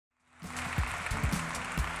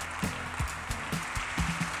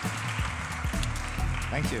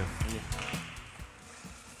Thank you.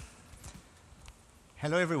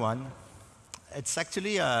 Hello, everyone. It's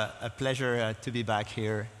actually a pleasure to be back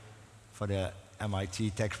here for the MIT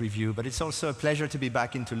Tech Review, but it's also a pleasure to be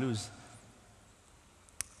back in Toulouse.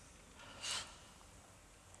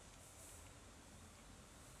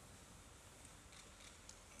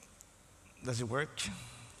 Does it work?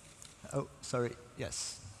 Oh, sorry.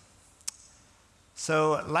 Yes.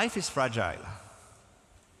 So life is fragile.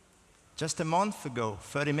 Just a month ago,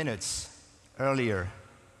 30 minutes earlier,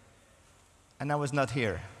 and I was not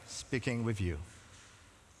here speaking with you.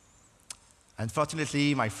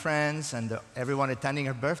 Unfortunately, my friends and everyone attending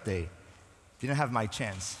her birthday didn't have my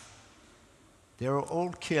chance. They were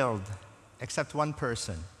all killed except one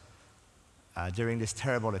person during this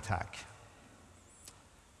terrible attack.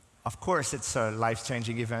 Of course, it's a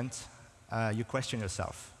life-changing event. You question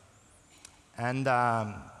yourself. And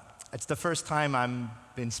it's the first time I've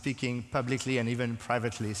been speaking publicly and even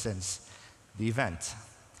privately since the event.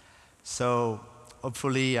 So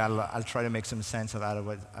hopefully, I'll try to make some sense out of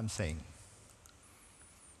what I'm saying.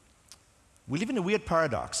 We live in a weird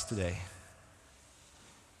paradox today.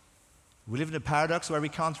 We live in a paradox where we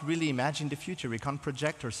can't really imagine the future. We can't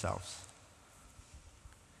project ourselves.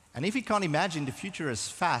 And if we can't imagine the future as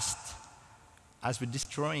fast as we're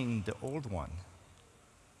destroying the old one,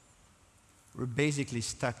 we're basically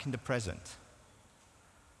stuck in the present.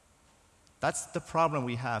 That's the problem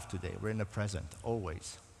we have today. We're in the present,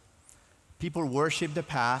 always. People worship the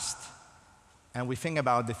past, and we think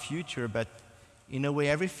about the future, but in a way,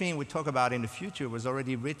 everything we talk about in the future was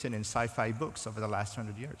already written in sci-fi books over the last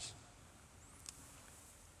 100 years.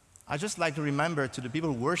 I just like to remember to the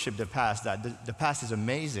people who worship the past that the past is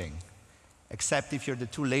amazing, except if you're the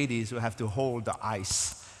two ladies who have to hold the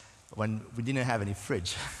ice when we didn't have any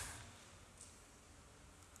fridge.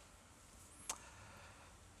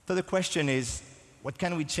 So the question is, what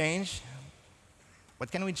can we change?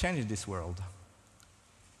 What can we change in this world?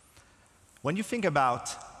 When you think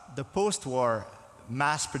about the post-war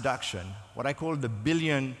mass production, what I call the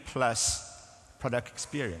billion-plus product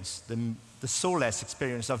experience, the soulless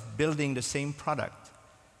experience of building the same product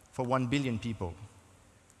for 1 billion people.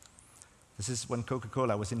 This is when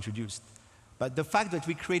Coca-Cola was introduced. But the fact that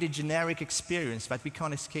we create a generic experience that we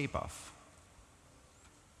can't escape of,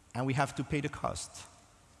 and we have to pay the cost.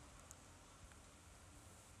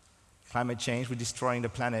 Climate change, we're destroying the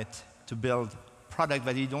planet to build product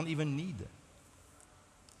that you don't even need.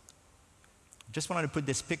 Just wanted to put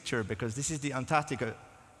this picture because this is the Antarctica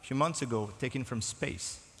a few months ago, taken from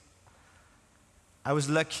space. I was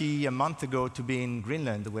lucky a month ago to be in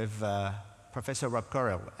Greenland with Professor Rob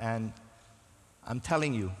Correll, and I'm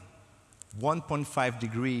telling you, 1.5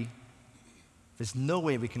 degree, there's no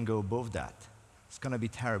way we can go above that. It's going to be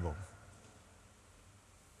terrible.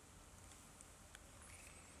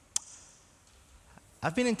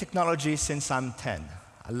 I've been in technology since I'm 10.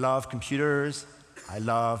 I love computers, I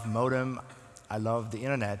love modem, I love the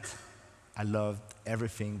internet, I love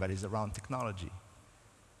everything that is around technology.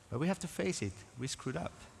 But we have to face it, we screwed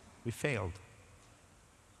up, we failed.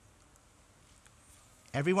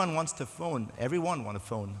 Everyone wants the phone, everyone wants a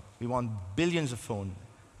phone. We want billions of phones.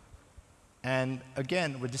 And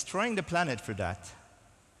again, we're destroying the planet for that.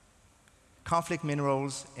 Conflict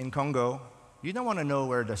minerals in Congo. You don't want to know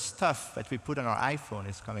where the stuff that we put on our iPhone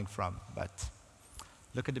is coming from, but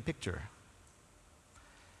look at the picture.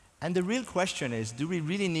 And the real question is, do we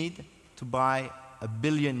really need to buy 1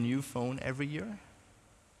 billion new phones every year?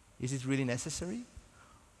 Is it really necessary?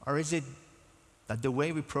 Or is it that the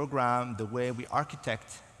way we program, the way we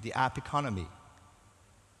architect the app economy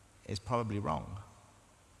is probably wrong?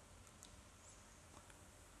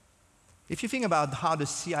 If you think about how the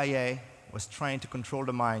CIA was trying to control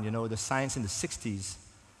the mind, you know, the science in the 60s,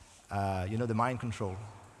 you know, the mind control,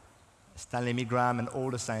 Stanley Milgram and all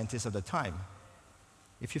the scientists of the time.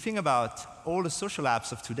 If you think about all the social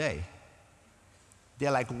apps of today, they're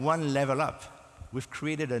like one level up. We've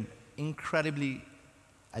created an incredibly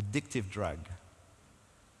addictive drug.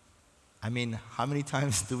 I mean, how many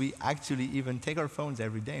times do we actually even take our phones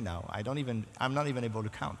every day now? I'm not even able to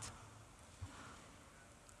count.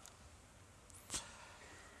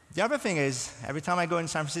 The other thing is, every time I go in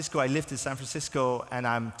San Francisco, I live in San Francisco, and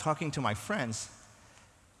I'm talking to my friends.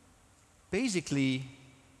 Basically,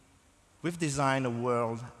 we've designed a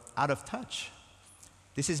world out of touch.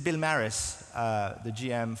 This is Bill Maris, the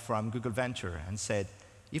GM from Google Venture, and said,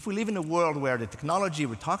 if we live in a world where the technology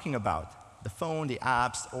we're talking about, the phone, the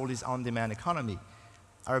apps, all this on-demand economy,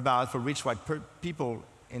 are about for rich white people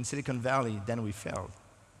in Silicon Valley, then we failed.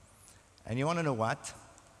 And you want to know what?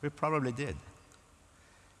 We probably did.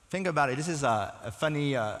 Think about it. This is a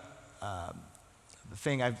funny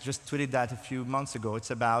thing, I've just tweeted that a few months ago.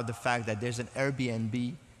 It's about the fact that there's an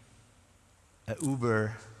Airbnb, a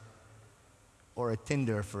Uber, or a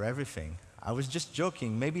Tinder for everything. I was just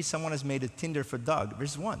joking. Maybe someone has made a Tinder for dog.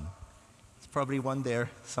 There's one. There's probably one there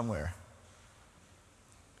somewhere.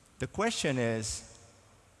 The question is,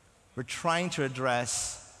 we're trying to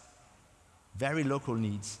address very local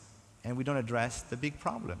needs, and we don't address the big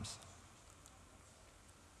problems.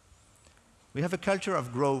 We have a culture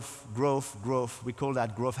of growth, growth, growth. We call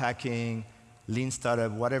that growth hacking, lean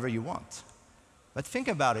startup, whatever you want. But think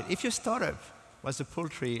about it. If your startup was a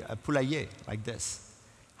poultry, a poulailler like this,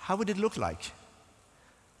 how would it look like?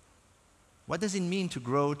 What does it mean to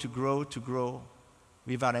grow, to grow, to grow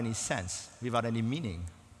without any sense, without any meaning,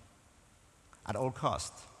 at all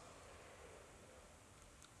costs?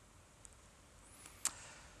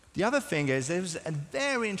 The other thing is, there's a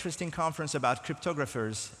very interesting conference about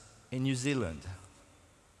cryptographers in New Zealand.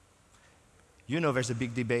 You know there's a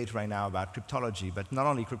big debate right now about cryptology, but not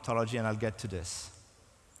only cryptology, and I'll get to this.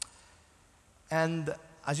 And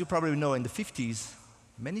as you probably know, in the 50s,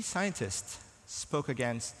 many scientists spoke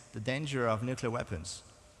against the danger of nuclear weapons.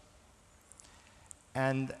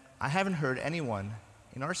 And I haven't heard anyone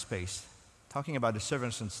in our space talking about the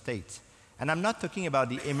surveillance state. And I'm not talking about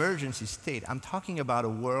the emergency state. I'm talking about a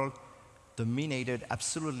world dominated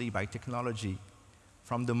absolutely by technology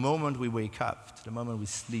from the moment we wake up to the moment we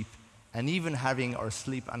sleep, and even having our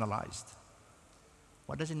sleep analyzed.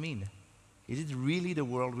 What does it mean? Is it really the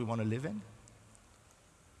world we want to live in?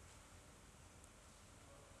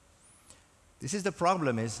 This is the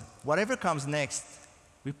problem, is whatever comes next,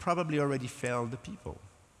 we probably already failed the people.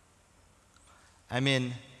 I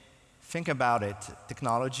mean, think about it.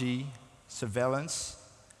 Technology, surveillance,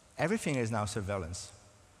 everything is now surveillance.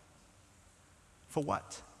 For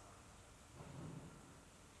what?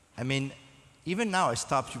 I mean, even now I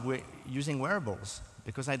stopped using wearables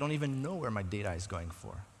because I don't even know where my data is going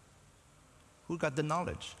for. Who got the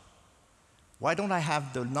knowledge? Why don't I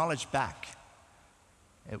have the knowledge back?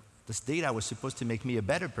 This data was supposed to make me a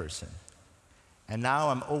better person. And now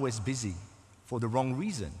I'm always busy for the wrong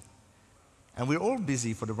reason. And we're all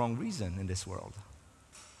busy for the wrong reason in this world.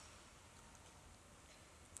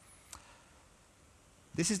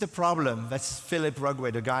 This is the problem. That's Philip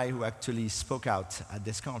Rugway, the guy who actually spoke out at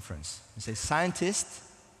this conference. He says, scientist,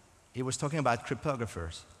 he was talking about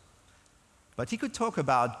cryptographers. But he could talk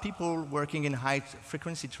about people working in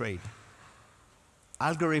high-frequency trade,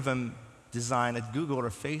 algorithm design at Google or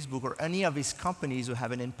Facebook or any of these companies who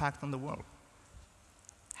have an impact on the world,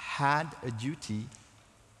 had a duty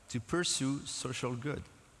to pursue social good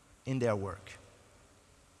in their work.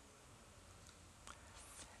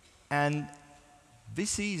 And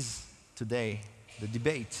this is, today, the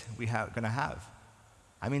debate we are going to have.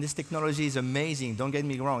 I mean, this technology is amazing. Don't get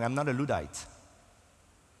me wrong. I'm not a Luddite.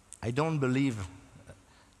 I don't believe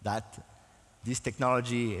that this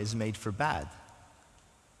technology is made for bad.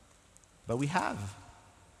 But we have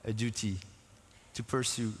a duty to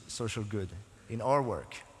pursue social good in our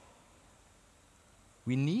work.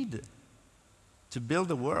 We need to build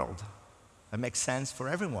a world that makes sense for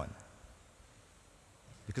everyone.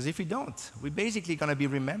 Because if we don't, we're basically going to be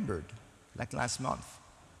remembered, like last month,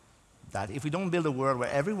 that if we don't build a world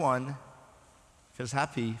where everyone feels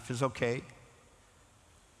happy, feels okay,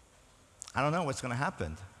 I don't know what's going to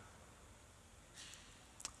happen.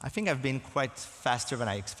 I think I've been quite faster than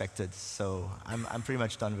I expected, so I'm pretty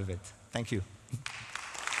much done with it. Thank you. You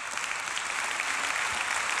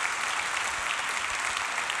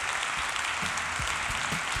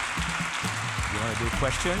want to do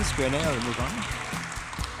questions, Q&A, or move on?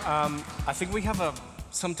 I think we have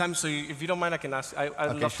some time, so if you don't mind, I can ask.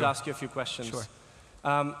 I'd love to ask you a few questions. Sure.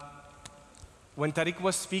 When Tariq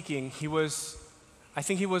was speaking, I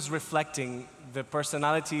think he was reflecting the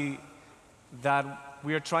personality that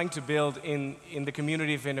we are trying to build in the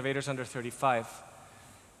community of innovators under 35.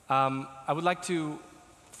 I would like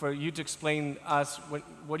for you to explain us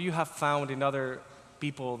what you have found in other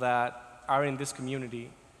people that are in this community,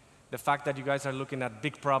 the fact that you guys are looking at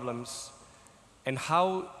big problems, and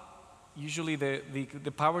how usually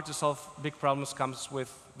the power to solve big problems comes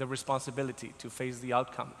with the responsibility to face the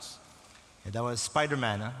outcomes. Yeah, that was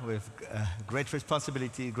Spider-Man, with great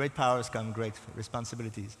responsibility, great powers come great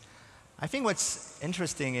responsibilities. I think what's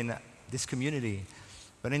interesting in this community,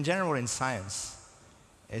 but in general in science,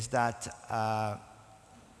 is that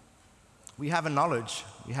we have a knowledge,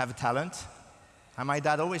 we have a talent. And my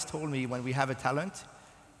dad always told me, when we have a talent,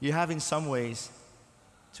 you have in some ways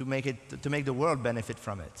to make the world benefit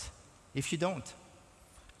from it. If you don't,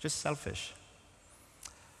 just selfish.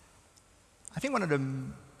 I think one of the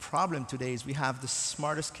problems today is we have the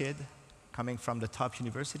smartest kid, coming from the top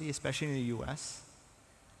university, especially in the US,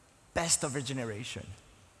 best of their generation.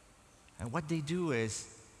 And what they do is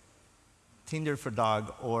Tinder for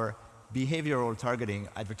dog or behavioral targeting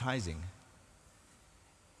advertising.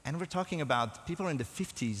 And we're talking about people in the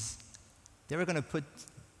 50s, they were going to put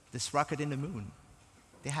this rocket in the moon.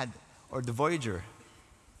 They had, or the Voyager,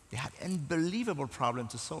 they had unbelievable problem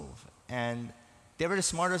to solve. And they were the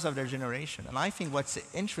smartest of their generation. And I think what's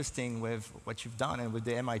interesting with what you've done and with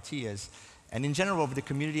the MIT is, and in general with the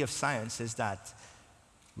community of science, is that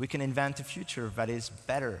we can invent a future that is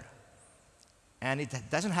better. And it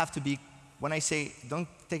doesn't have to be, when I say, don't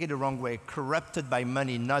take it the wrong way, corrupted by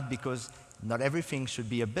money, not because not everything should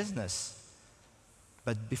be a business.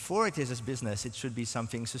 But before it is a business, it should be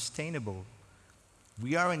something sustainable.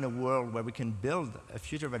 We are in a world where we can build a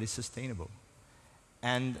future that is sustainable.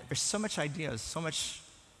 And there's so much ideas, so much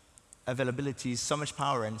availability, so much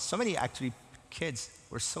power, and so many actually kids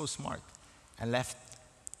were so smart and left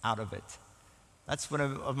out of it. That's one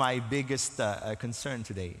of my biggest concern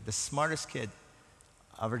today. The smartest kid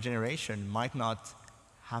of our generation might not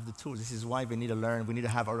have the tools. This is why we need to learn. We need to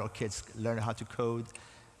have our kids learn how to code,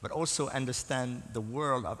 but also understand the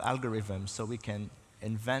world of algorithms so we can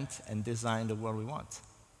invent and design the world we want.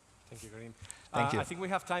 Thank you, Karim. Thank you. I think we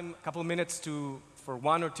have time, a couple of minutes for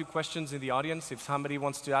 1 or 2 questions in the audience. If somebody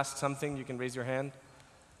wants to ask something, you can raise your hand.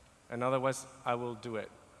 And otherwise, I will do it.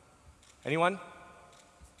 Anyone?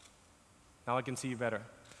 Now I can see you better.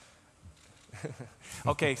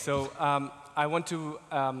 Okay, so I want to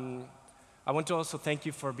also thank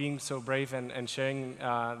you for being so brave and sharing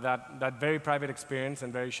that very private experience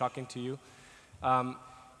and very shocking to you.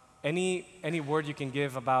 Any word you can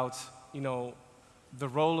give about, the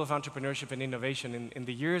role of entrepreneurship and innovation in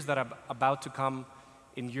the years that are about to come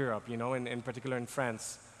in Europe, in particular in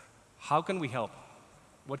France? How can we help?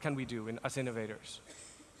 What can we do as innovators?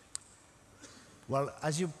 Well,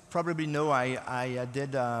 as you probably know, I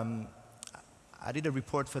did a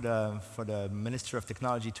report for the Minister of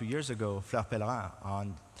Technology 2 years ago, Fleur Pellerin,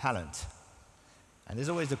 on talent. And there's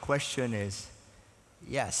always the question is,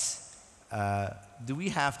 yes, do we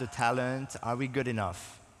have the talent? Are we good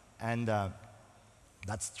enough? And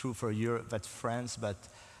that's true for Europe, that's France, but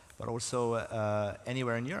also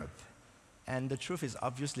anywhere in Europe. And the truth is,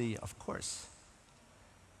 obviously, of course.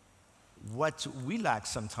 What we lack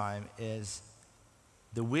sometimes is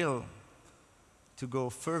the will to go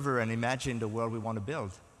further and imagine the world we want to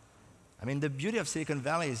build. I mean, the beauty of Silicon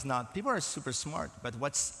Valley is not, people are super smart, but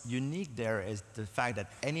what's unique there is the fact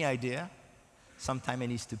that any idea, sometimes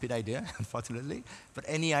any stupid idea, unfortunately, but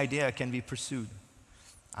any idea can be pursued.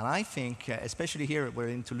 And I think, especially here, we're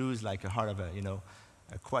in Toulouse, like a heart of a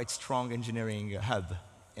quite strong engineering hub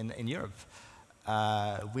in Europe.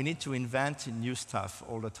 We need to invent new stuff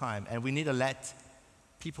all the time, and we need to let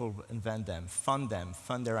people invent them, fund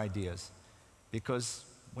their ideas, because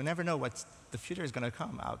we never know what the future is going to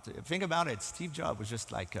come out. Think about it, Steve Jobs was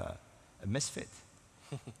just like a misfit.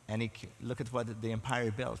 And look at what the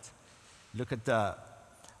empire built. Look at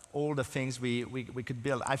all the things we could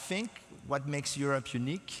build. I think what makes Europe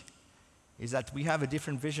unique is that we have a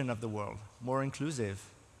different vision of the world, more inclusive.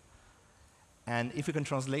 And if we can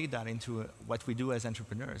translate that into what we do as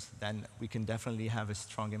entrepreneurs, then we can definitely have a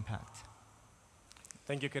strong impact.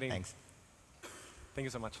 Thank you, Karim. Thanks. Thank you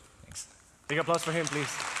so much. Thanks. Big applause for him,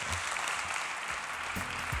 please.